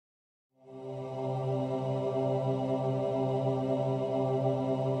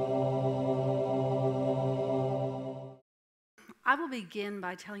I will begin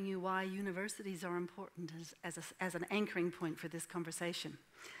by telling you why universities are important as an anchoring point for this conversation.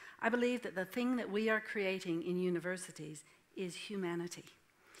 I believe that the thing that we are creating in universities is humanity.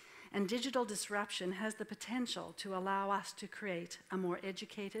 And digital disruption has the potential to allow us to create a more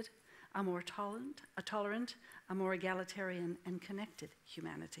educated, a more tolerant, a more egalitarian and connected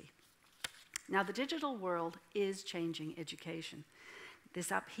humanity. Now, the digital world is changing education. This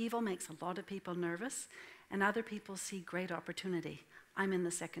upheaval makes a lot of people nervous, and other people see great opportunity. I'm in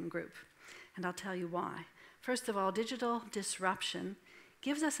the second group, and I'll tell you why. First of all, digital disruption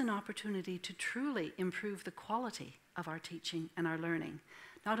gives us an opportunity to truly improve the quality of our teaching and our learning,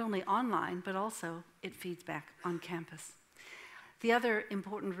 not only online, but also it feeds back on campus. The other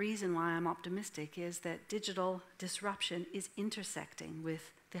important reason why I'm optimistic is that digital disruption is intersecting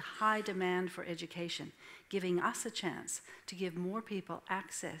with the high demand for education, giving us a chance to give more people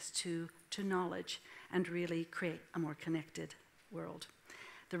access to knowledge and really create a more connected world.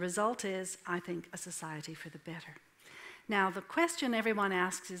 The result is, I think, a society for the better. Now, the question everyone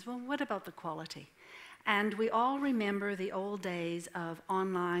asks is, well, what about the quality? And we all remember the old days of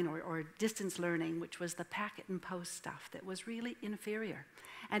online or distance learning, which was the packet and post stuff that was really inferior.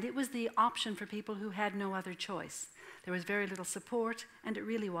 And it was the option for people who had no other choice. There was very little support, and it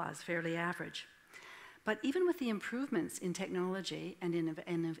really was fairly average. But even with the improvements in technology and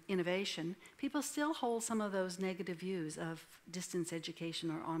innovation, people still hold some of those negative views of distance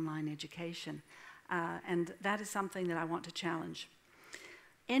education or online education. And that is something that I want to challenge.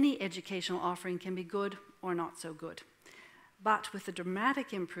 Any educational offering can be good or not so good. But with the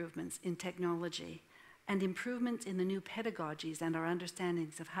dramatic improvements in technology and improvements in the new pedagogies and our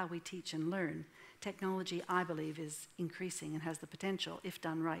understandings of how we teach and learn, technology, I believe, is increasing and has the potential, if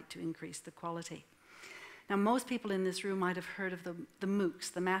done right, to increase the quality. Now, most people in this room might have heard of the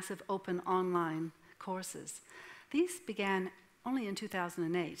MOOCs, the massive open online courses. These began only in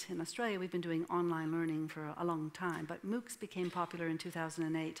 2008. In Australia, we've been doing online learning for a long time, but MOOCs became popular in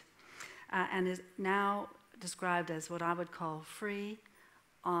 2008 and is now described as what I would call free,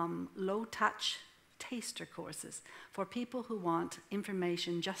 low-touch taster courses for people who want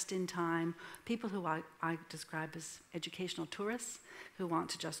information just in time, people who I describe as educational tourists who want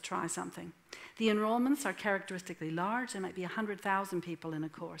to just try something. The enrollments are characteristically large. There might be 100,000 people in a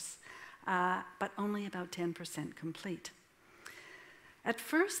course, but only about 10% complete. At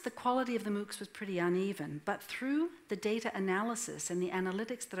first, the quality of the MOOCs was pretty uneven, but through the data analysis and the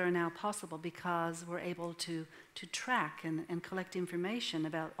analytics that are now possible, because we're able to track and collect information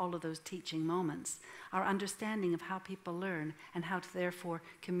about all of those teaching moments, our understanding of how people learn and how to therefore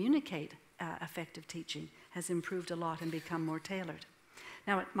communicate effective teaching has improved a lot and become more tailored.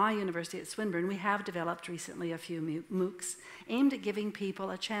 Now, at my university at Swinburne, we have developed recently a few MOOCs aimed at giving people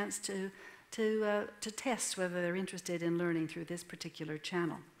a chance to test whether they're interested in learning through this particular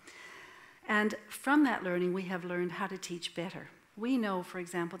channel. And from that learning, we have learned how to teach better. We know, for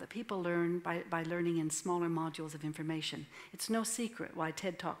example, that people learn by learning in smaller modules of information. It's no secret why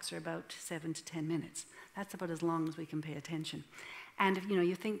TED Talks are about 7 to 10 minutes. That's about as long as we can pay attention. And if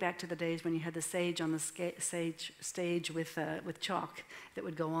you think back to the days when you had the sage on the stage with chalk that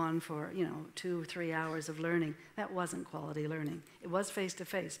would go on for 2 or 3 hours of learning, that wasn't quality learning. It was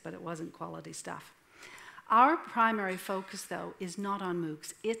face-to-face, but it wasn't quality stuff. Our primary focus, though, is not on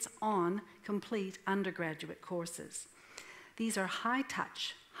MOOCs. It's on complete undergraduate courses. These are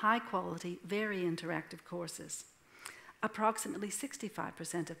high-touch, high-quality, very interactive courses. Approximately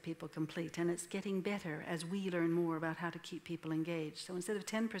 65% of people complete, and it's getting better as we learn more about how to keep people engaged. So instead of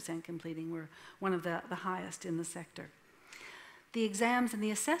 10% completing, we're one of the highest in the sector. The exams and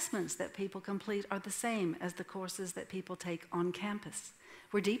the assessments that people complete are the same as the courses that people take on campus.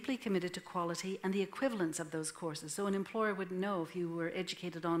 We're deeply committed to quality and the equivalence of those courses, so an employer would know if you were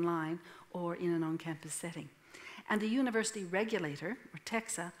educated online or in an on-campus setting. And the university regulator, or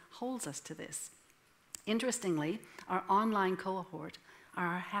TEXA, holds us to this. Interestingly, our online cohort are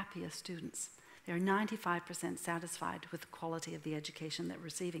our happiest students. They're 95% satisfied with the quality of the education they're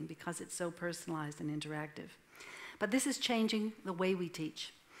receiving because it's so personalized and interactive. But this is changing the way we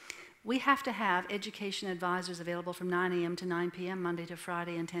teach. We have to have education advisors available from 9 a.m. to 9 p.m. Monday to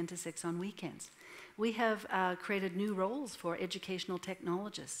Friday and 10 to 6 on weekends. We have created new roles for educational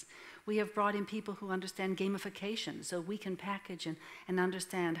technologists. We have brought in people who understand gamification so we can package and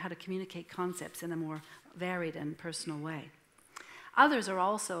understand how to communicate concepts in a more varied and personal way. Others are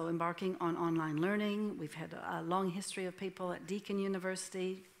also embarking on online learning. We've had a long history of people at Deakin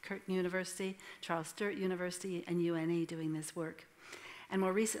University, Curtin University, Charles Sturt University, and UNE doing this work. And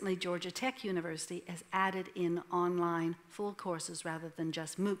more recently, Georgia Tech University has added in online full courses rather than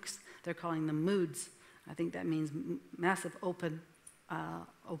just MOOCs. They're calling them MOODs. I think that means massive open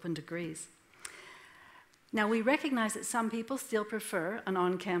degrees. Now, we recognize that some people still prefer an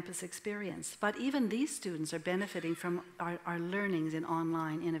on-campus experience, but even these students are benefiting from our learnings in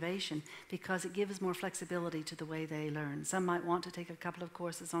online innovation because it gives more flexibility to the way they learn. Some might want to take a couple of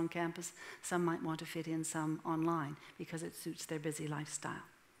courses on campus, some might want to fit in some online because it suits their busy lifestyle.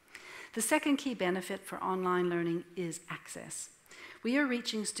 The second key benefit for online learning is access. We are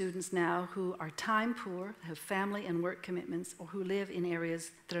reaching students now who are time poor, have family and work commitments, or who live in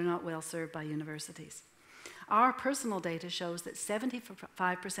areas that are not well served by universities. Our personal data shows that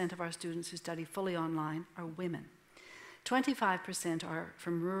 75% of our students who study fully online are women. 25% are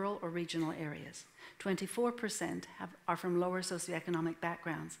from rural or regional areas. 24% are from lower socioeconomic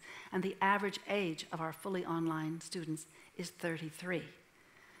backgrounds. And the average age of our fully online students is 33.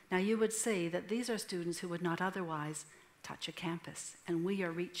 Now, you would see that these are students who would not otherwise touch a campus, and we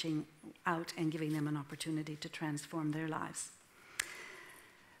are reaching out and giving them an opportunity to transform their lives.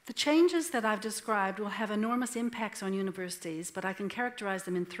 The changes that I've described will have enormous impacts on universities, but I can characterize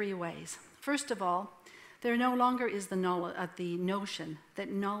them in three ways. First of all, there no longer is the notion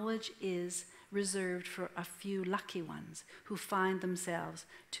that knowledge is reserved for a few lucky ones who find themselves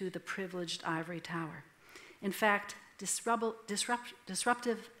to the privileged ivory tower. In fact, disruptive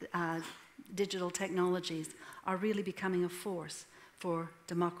digital technologies are really becoming a force for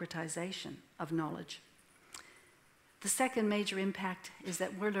democratization of knowledge. The second major impact is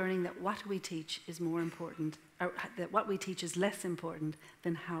that we're learning that what we teach is more important, or that what we teach is less important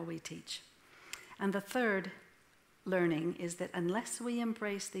than how we teach. And the third learning is that unless we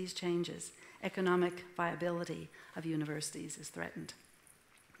embrace these changes, economic viability of universities is threatened.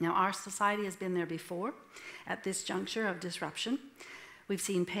 Now, our society has been there before at this juncture of disruption. We've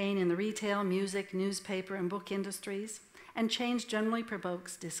seen pain in the retail, music, newspaper, and book industries, and change generally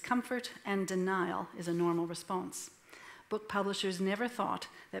provokes discomfort, and denial is a normal response. Book publishers never thought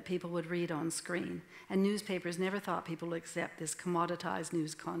that people would read on screen, and newspapers never thought people would accept this commoditized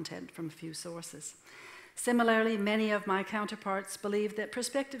news content from a few sources. Similarly, many of my counterparts believe that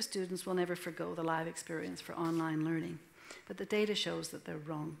prospective students will never forgo the live experience for online learning, but the data shows that they're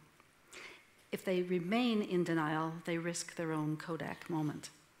wrong. If they remain in denial, they risk their own Kodak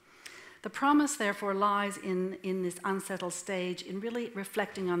moment. The promise, therefore, lies in this unsettled stage in really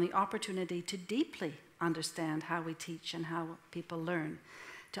reflecting on the opportunity to deeply understand how we teach and how people learn,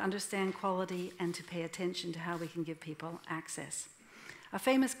 to understand quality and to pay attention to how we can give people access. A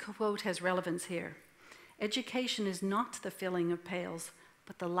famous quote has relevance here. Education is not the filling of pails,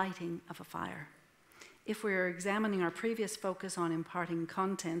 but the lighting of a fire. If we are examining our previous focus on imparting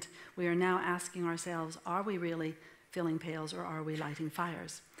content, we are now asking ourselves, are we really filling pails or are we lighting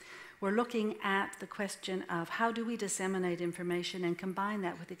fires? We're looking at the question of how do we disseminate information and combine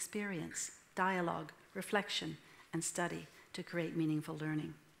that with experience, dialogue, reflection, and study to create meaningful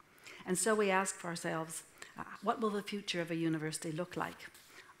learning. And so we ask for ourselves, what will the future of a university look like?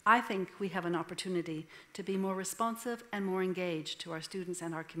 I think we have an opportunity to be more responsive and more engaged to our students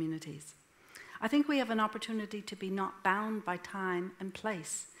and our communities. I think we have an opportunity to be not bound by time and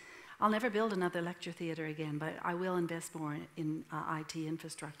place. I'll never build another lecture theatre again, but I will invest more in IT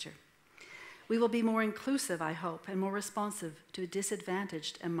infrastructure. We will be more inclusive, I hope, and more responsive to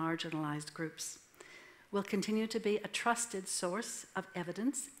disadvantaged and marginalized groups. We'll continue to be a trusted source of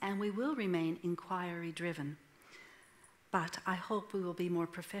evidence, and we will remain inquiry-driven. But I hope we will be more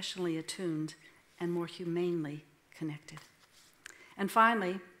professionally attuned and more humanely connected. And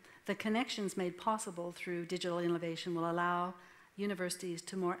finally, the connections made possible through digital innovation will allow universities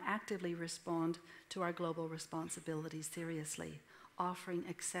to more actively respond to our global responsibilities seriously, offering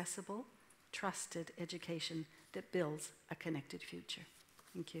accessible, trusted education that builds a connected future.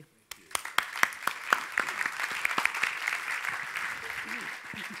 Thank you.